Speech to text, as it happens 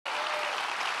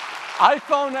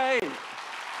iPhone 8.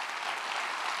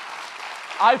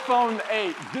 iPhone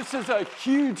 8. This is a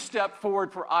huge step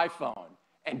forward for iPhone.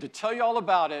 And to tell you all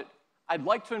about it, I'd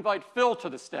like to invite Phil to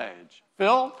the stage.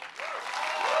 Phil?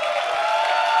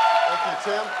 Thank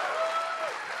you, Tim.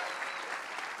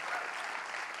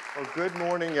 Well, good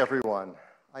morning, everyone.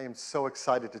 I am so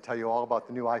excited to tell you all about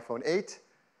the new iPhone 8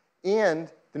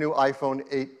 and the new iPhone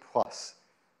 8 Plus.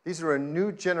 These are a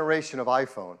new generation of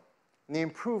iPhone, and they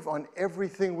improve on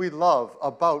everything we love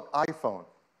about iPhone.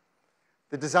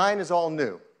 The design is all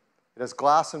new. It has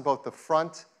glass in both the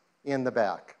front and the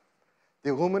back.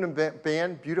 The aluminum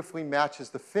band beautifully matches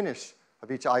the finish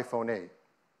of each iPhone 8.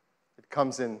 It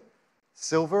comes in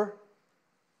silver,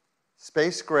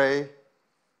 space gray,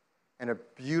 and a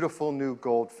beautiful new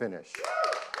gold finish.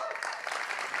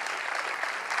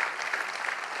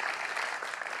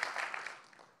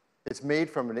 It's made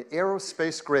from an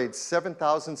aerospace-grade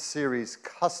 7000 series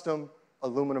custom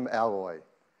aluminum alloy.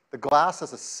 The glass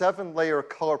has a 7-layer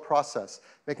color process,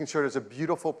 making sure there's a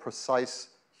beautiful, precise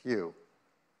hue.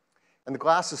 And the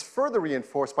glass is further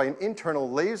reinforced by an internal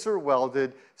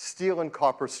laser-welded steel and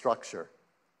copper structure.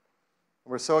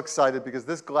 And we're so excited because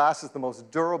this glass is the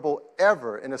most durable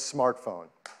ever in a smartphone.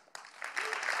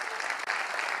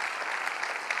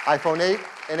 iPhone 8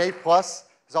 and 8 Plus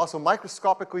is also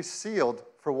microscopically sealed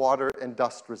for water and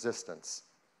dust resistance.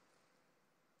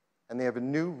 And they have a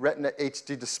new Retina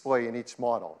HD display in each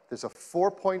model. There's a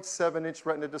 4.7-inch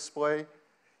Retina display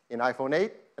in iPhone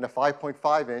 8 and a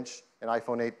 5.5-inch in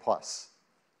iPhone 8 Plus.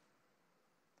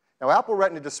 Now, Apple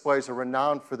Retina displays are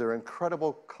renowned for their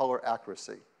incredible color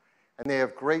accuracy, and they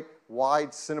have great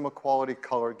wide cinema quality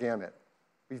color gamut.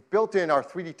 We've built in our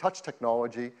 3D touch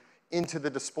technology into the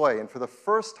display, and for the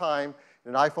first time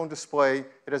in an iPhone display,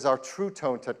 it is our True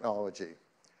Tone technology.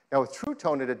 Now, with True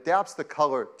Tone, it adapts the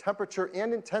color, temperature,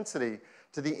 and intensity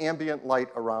to the ambient light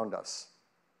around us.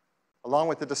 Along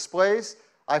with the displays,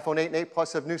 iPhone 8 and 8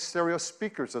 Plus have new stereo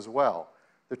speakers as well.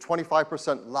 They're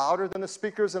 25% louder than the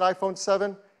speakers in iPhone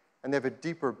 7, and they have a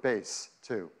deeper bass,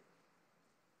 too.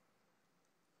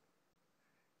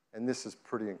 And this is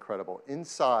pretty incredible.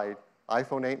 Inside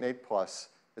iPhone 8 and 8 Plus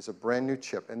is a brand new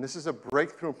chip, and this is a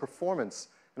breakthrough in performance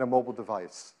in a mobile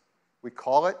device. We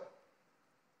call it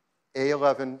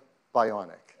A11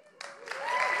 Bionic.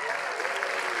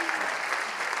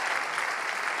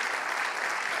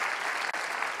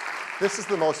 This is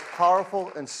the most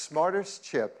powerful and smartest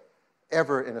chip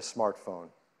ever in a smartphone.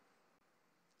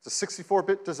 It's a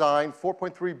 64-bit design,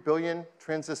 4.3 billion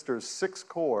transistors,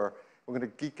 6-core. We're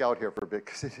going to geek out here for a bit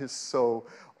because it is so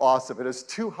awesome. It has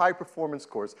 2 high-performance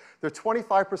cores. They're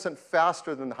 25%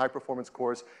 faster than the high-performance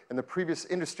cores in the previous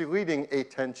industry-leading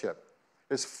A10 chip.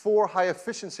 There's 4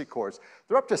 high-efficiency cores.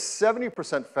 They're up to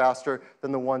 70% faster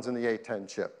than the ones in the A10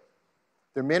 chip.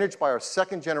 They're managed by our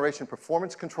 2nd-generation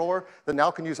performance controller that now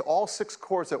can use all 6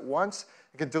 cores at once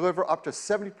and can deliver up to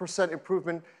 70%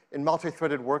 improvement in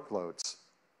multi-threaded workloads.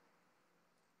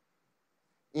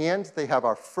 And they have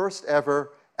our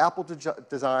first-ever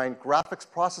Apple-designed graphics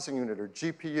processing unit, or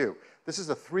GPU. This is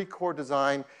a 3-core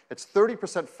design. It's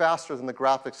 30% faster than the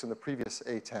graphics in the previous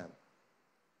A10.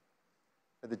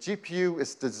 The GPU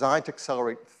is designed to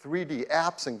accelerate 3D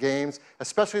apps and games,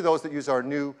 especially those that use our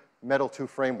new Metal 2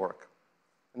 framework.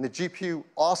 And the GPU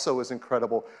also is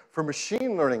incredible for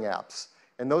machine learning apps.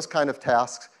 And those kind of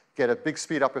tasks get a big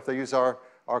speed up if they use our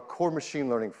core machine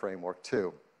learning framework,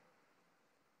 too.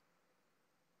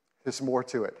 There's more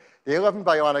to it. The A11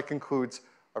 Bionic includes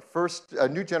our first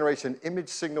new generation image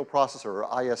signal processor, or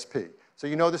ISP. So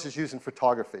you know this is used in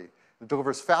photography. It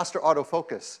delivers faster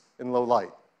autofocus in low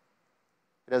light.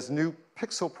 It has new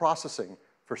pixel processing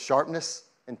for sharpness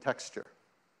and texture.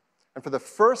 And for the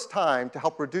first time, to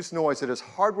help reduce noise, it has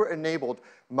hardware-enabled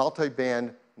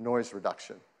multi-band noise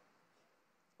reduction.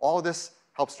 All of this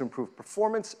helps to improve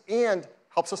performance and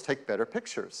helps us take better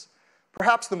pictures.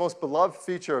 Perhaps the most beloved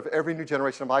feature of every new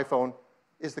generation of iPhone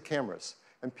is the cameras.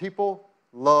 And people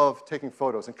love taking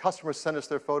photos. And customers send us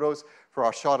their photos for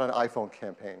our Shot on iPhone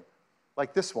campaign,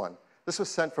 like this one. This was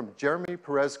sent from Jeremy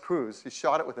Perez Cruz. He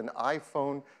shot it with an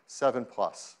iPhone 7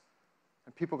 Plus.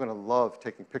 And people are going to love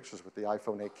taking pictures with the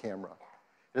iPhone 8 camera.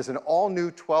 It is an all-new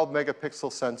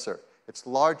 12-megapixel sensor. It's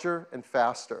larger and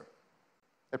faster.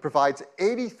 It provides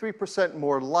 83%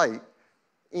 more light,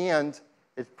 and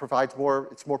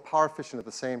it's more power efficient at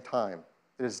the same time.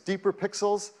 It has deeper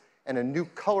pixels and a new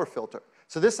color filter.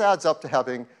 So this adds up to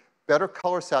having better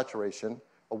color saturation,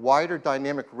 a wider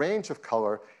dynamic range of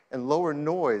color, and lower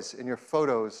noise in your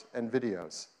photos and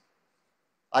videos.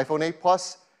 iPhone 8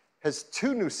 Plus has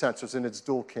 2 new sensors in its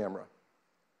dual camera.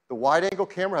 The wide-angle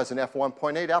camera has an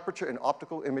f1.8 aperture and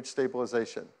optical image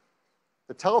stabilization.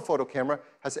 The telephoto camera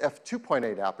has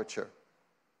f2.8 aperture.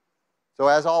 So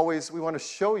as always, we want to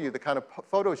show you the kind of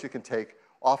photos you can take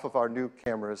off of our new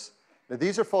cameras. Now,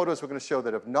 these are photos we're going to show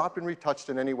that have not been retouched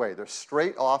in any way. They're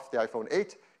straight off the iPhone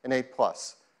 8 and 8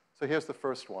 Plus. So here's the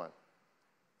first one.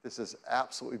 This is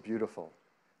absolutely beautiful.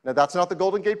 Now, that's not the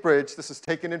Golden Gate Bridge. This is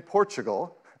taken in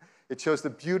Portugal. It shows the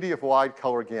beauty of wide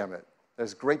color gamut.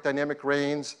 There's great dynamic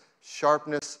range,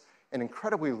 sharpness, and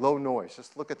incredibly low noise.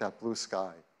 Just look at that blue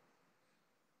sky.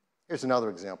 Here's another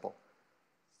example.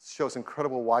 It shows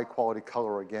incredible wide quality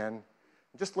color again.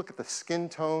 And just look at the skin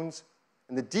tones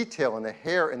and the detail in the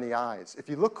hair and the eyes. If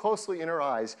you look closely in her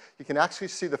eyes, you can actually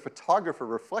see the photographer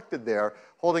reflected there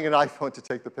holding an iPhone to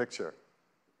take the picture.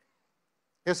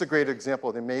 Here's a great example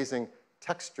of the amazing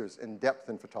textures and depth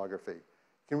in photography.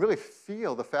 You can really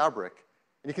feel the fabric,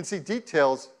 and you can see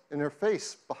details in her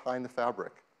face behind the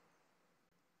fabric.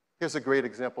 Here's a great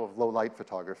example of low light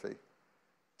photography.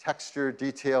 Texture,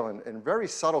 detail, and very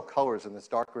subtle colors in this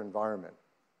darker environment.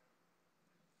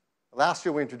 Last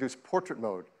year, we introduced portrait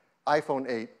mode. iPhone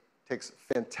 8 takes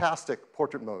fantastic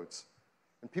portrait modes.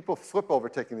 And people flip over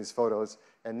taking these photos.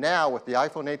 And now, with the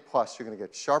iPhone 8 Plus, you're going to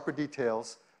get sharper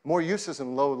details, more uses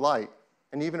in low light,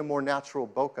 and even a more natural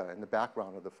bokeh in the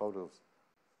background of the photos.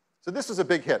 So this was a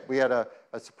big hit. We had a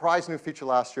surprise new feature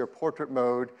last year, portrait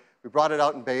mode. We brought it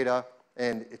out in beta,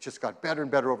 and it just got better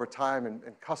and better over time, and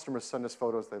customers send us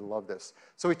photos. They love this.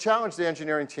 So we challenged the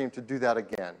engineering team to do that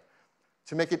again,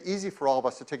 to make it easy for all of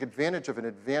us to take advantage of an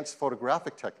advanced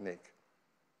photographic technique.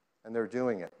 And they're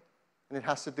doing it. And it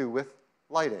has to do with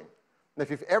lighting. And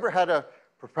if you've ever had a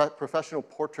professional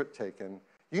portrait taken,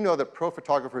 you know that pro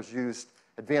photographers use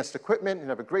advanced equipment and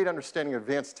have a great understanding of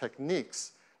advanced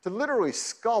techniques to literally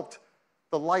sculpt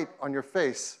the light on your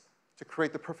face to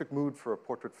create the perfect mood for a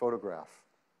portrait photograph.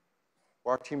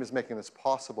 Well, our team is making this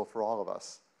possible for all of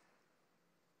us.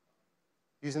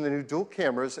 Using the new dual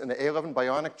cameras and the A11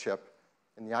 Bionic chip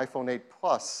in the iPhone 8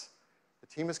 Plus, the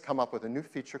team has come up with a new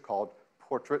feature called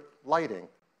portrait lighting.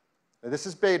 Now, this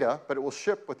is beta, but it will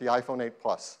ship with the iPhone 8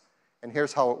 Plus. And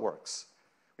here's how it works.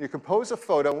 When you compose a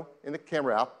photo in the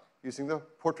camera app using the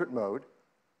portrait mode,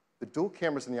 the dual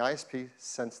cameras in the ISP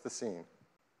sense the scene.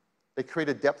 They create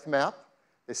a depth map.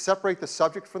 They separate the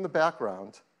subject from the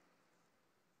background.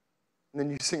 And then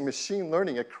using machine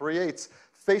learning, it creates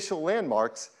facial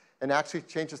landmarks and actually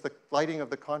changes the lighting of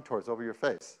the contours over your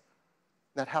face.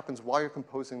 And that happens while you're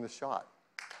composing the shot.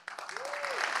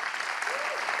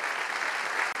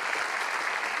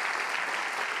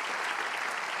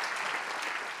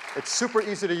 It's super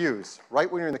easy to use. Right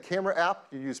when you're in the camera app,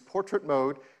 you use portrait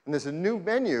mode, and there's a new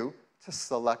menu to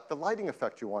select the lighting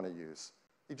effect you want to use.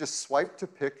 You just swipe to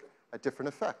pick a different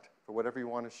effect for whatever you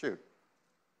want to shoot.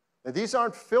 Now, these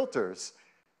aren't filters.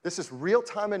 This is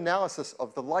real-time analysis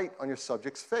of the light on your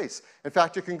subject's face. In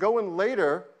fact, you can go in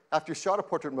later, after you shot a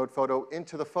portrait mode photo,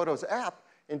 into the Photos app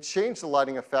and change the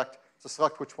lighting effect to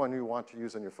select which one you want to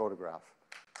use on your photograph.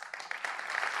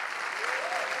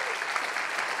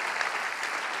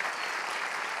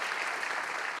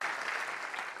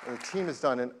 And the team has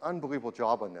done an unbelievable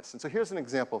job on this. And so here's an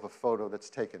example of a photo that's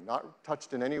taken, not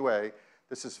touched in any way.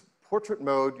 This is portrait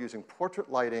mode using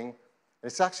portrait lighting. And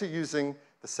it's actually using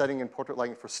the setting in portrait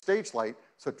lighting for stage light,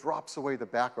 so it drops away the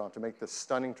background to make this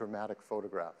stunning, dramatic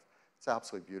photograph. It's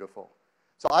absolutely beautiful.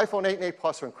 So iPhone 8 and 8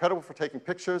 Plus are incredible for taking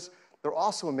pictures. They're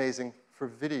also amazing for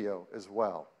video as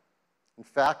well. In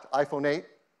fact, iPhone 8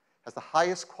 has the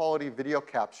highest quality video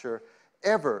capture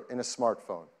ever in a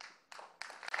smartphone.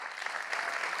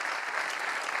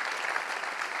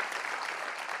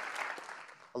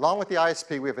 Along with the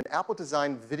ISP, we have an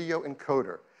Apple-designed video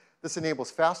encoder. This enables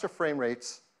faster frame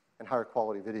rates and higher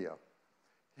quality video.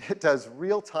 It does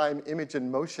real-time image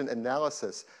and motion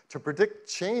analysis to predict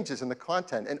changes in the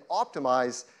content and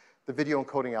optimize the video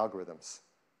encoding algorithms.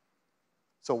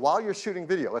 So while you're shooting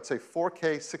video, let's say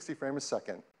 4K 60 frames a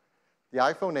second, the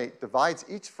iPhone 8 divides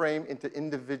each frame into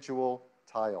individual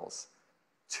tiles,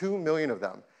 2 million of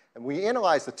them. And we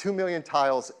analyze the 2 million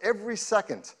tiles every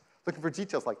second, looking for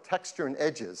details like texture and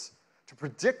edges to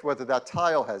predict whether that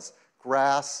tile has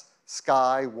grass,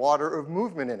 sky, water, or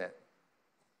movement in it.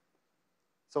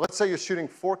 So let's say you're shooting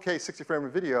 4K 60 frame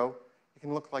of video, it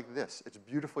can look like this. It's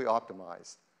beautifully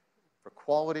optimized for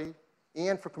quality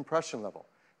and for compression level.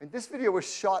 And this video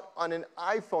was shot on an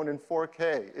iPhone in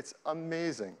 4K. It's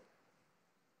amazing.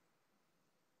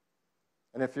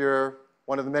 And if you're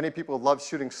one of the many people who love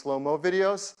shooting slow-mo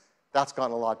videos, that's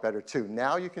gotten a lot better too.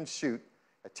 Now you can shoot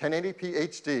at 1080p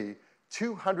HD,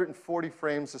 240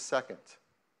 frames a second.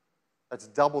 That's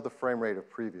double the frame rate of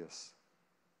previous.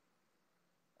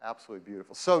 Absolutely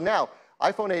beautiful. So now,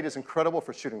 iPhone 8 is incredible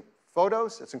for shooting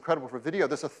photos. It's incredible for video.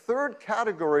 There's a third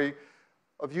category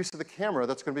of use of the camera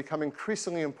that's going to become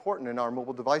increasingly important in our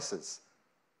mobile devices,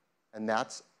 and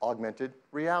that's augmented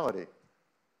reality.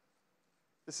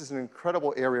 This is an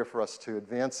incredible area for us to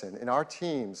advance in, and our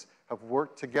teams have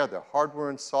worked together, hardware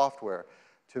and software,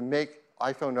 to make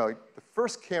iPhone the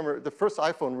first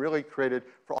iPhone really created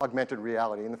for augmented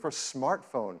reality, and the first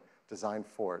smartphone designed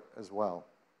for it as well.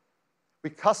 We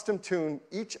custom tune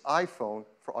each iPhone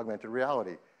for augmented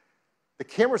reality. The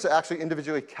cameras are actually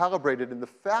individually calibrated in the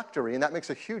factory, and that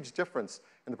makes a huge difference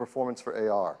in the performance for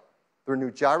AR. There are new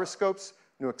gyroscopes,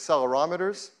 new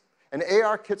accelerometers, and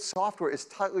ARKit software is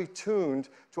tightly tuned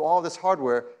to all this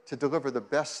hardware to deliver the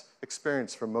best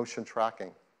experience for motion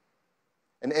tracking.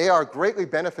 And AR greatly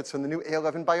benefits from the new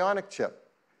A11 Bionic chip.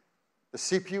 The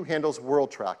CPU handles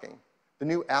world tracking. The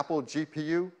new Apple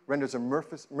GPU renders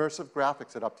immersive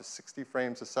graphics at up to 60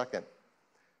 frames a second.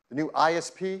 The new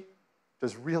ISP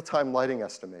does real-time lighting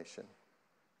estimation.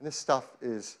 And this stuff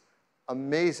is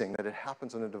amazing that it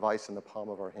happens on a device in the palm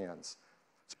of our hands.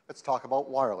 So let's talk about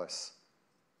wireless.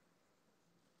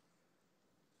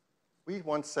 We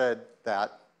once said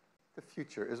that the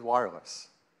future is wireless.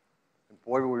 And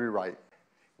boy, were we right.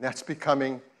 And that's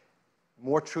becoming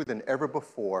more true than ever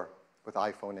before with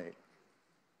iPhone 8.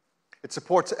 It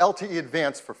supports LTE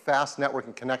Advanced for fast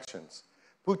networking connections,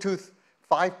 Bluetooth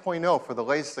 5.0 for the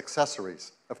latest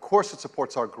accessories. Of course, it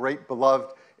supports our great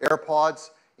beloved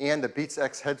AirPods and the Beats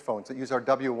X headphones that use our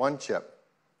W1 chip,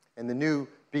 and the new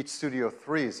Beats Studio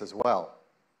 3s as well.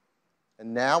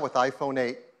 And now with iPhone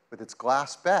 8, with its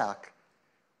glass back,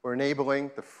 we're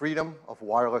enabling the freedom of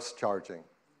wireless charging.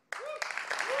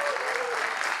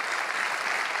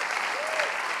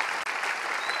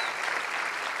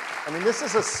 I mean, this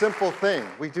is a simple thing.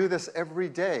 We do this every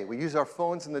day. We use our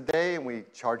phones in the day and we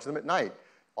charge them at night,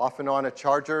 often on a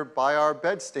charger by our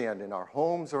bedstand in our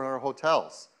homes or in our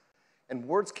hotels. And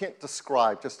words can't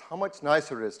describe just how much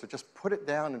nicer it is to just put it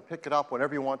down and pick it up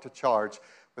whenever you want to charge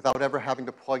without ever having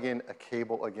to plug in a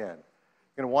cable again.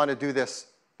 You're going to want to do this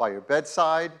by your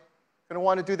bedside. You're going to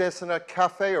want to do this in a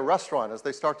cafe or restaurant as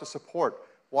they start to support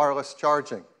wireless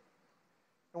charging.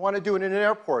 You want to do it in an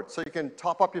airport so you can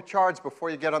top up your charge before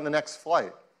you get on the next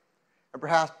flight. And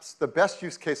perhaps the best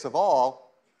use case of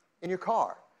all, in your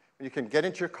car. You can get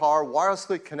into your car,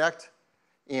 wirelessly connect,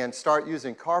 and start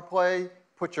using CarPlay,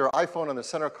 put your iPhone on the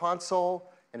center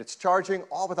console, and it's charging,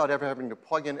 all without ever having to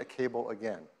plug in a cable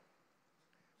again.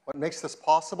 What makes this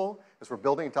possible is we're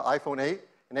building into iPhone 8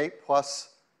 and 8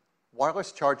 Plus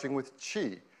wireless charging with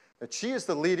Qi. Now, Qi is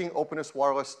the leading openness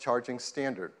wireless charging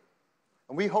standard.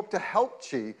 And we hope to help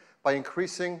Qi by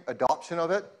increasing adoption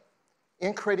of it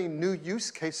and creating new use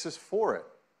cases for it.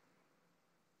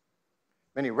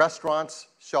 Many restaurants,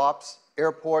 shops,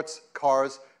 airports,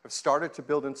 cars have started to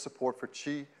build in support for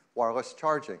Qi wireless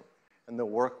charging, and they'll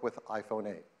work with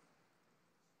iPhone 8.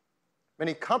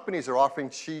 Many companies are offering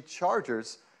Qi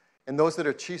chargers, and those that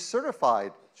are Qi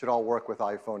certified should all work with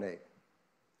iPhone 8.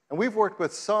 And we've worked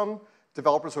with some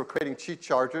developers who are creating Qi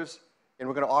chargers, and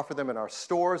we're going to offer them in our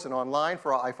stores and online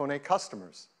for our iPhone 8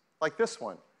 customers, like this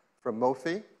one from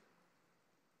Mophie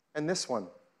and this one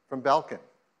from Belkin.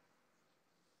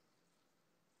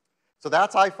 So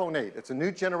that's iPhone 8. It's a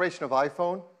new generation of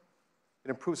iPhone. It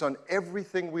improves on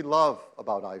everything we love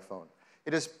about iPhone.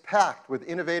 It is packed with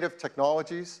innovative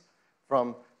technologies,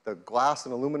 from the glass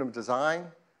and aluminum design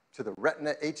to the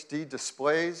Retina HD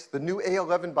displays, the new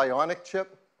A11 Bionic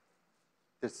chip.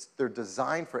 They're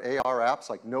designed for AR apps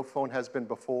like no phone has been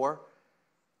before.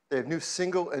 They have new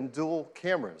single and dual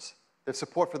cameras. They have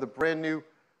support for the brand new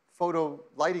photo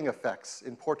lighting effects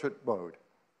in portrait mode,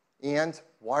 and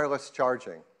wireless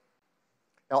charging.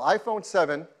 Now, iPhone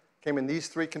 7 came in these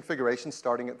three configurations,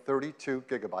 starting at 32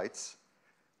 gigabytes.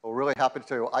 We're really happy to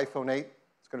tell you iPhone 8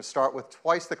 is going to start with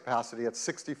twice the capacity at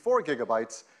 64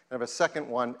 gigabytes and have a second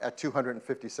one at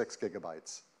 256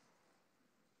 gigabytes.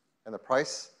 And the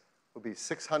price will be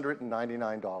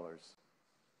 $699.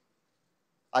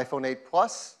 iPhone 8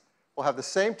 Plus will have the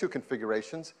same two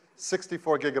configurations,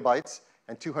 64 gigabytes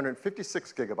and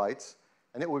 256 gigabytes,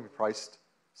 and it will be priced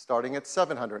starting at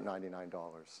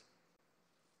 $799.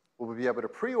 We'll be able to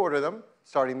pre-order them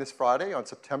starting this Friday on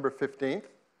September 15th,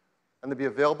 and they'll be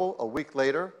available a week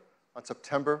later on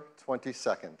September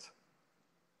 22nd.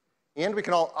 And we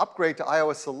can all upgrade to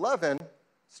iOS 11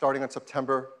 starting on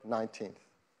September 19th.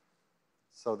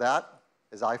 So that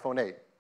is iPhone 8.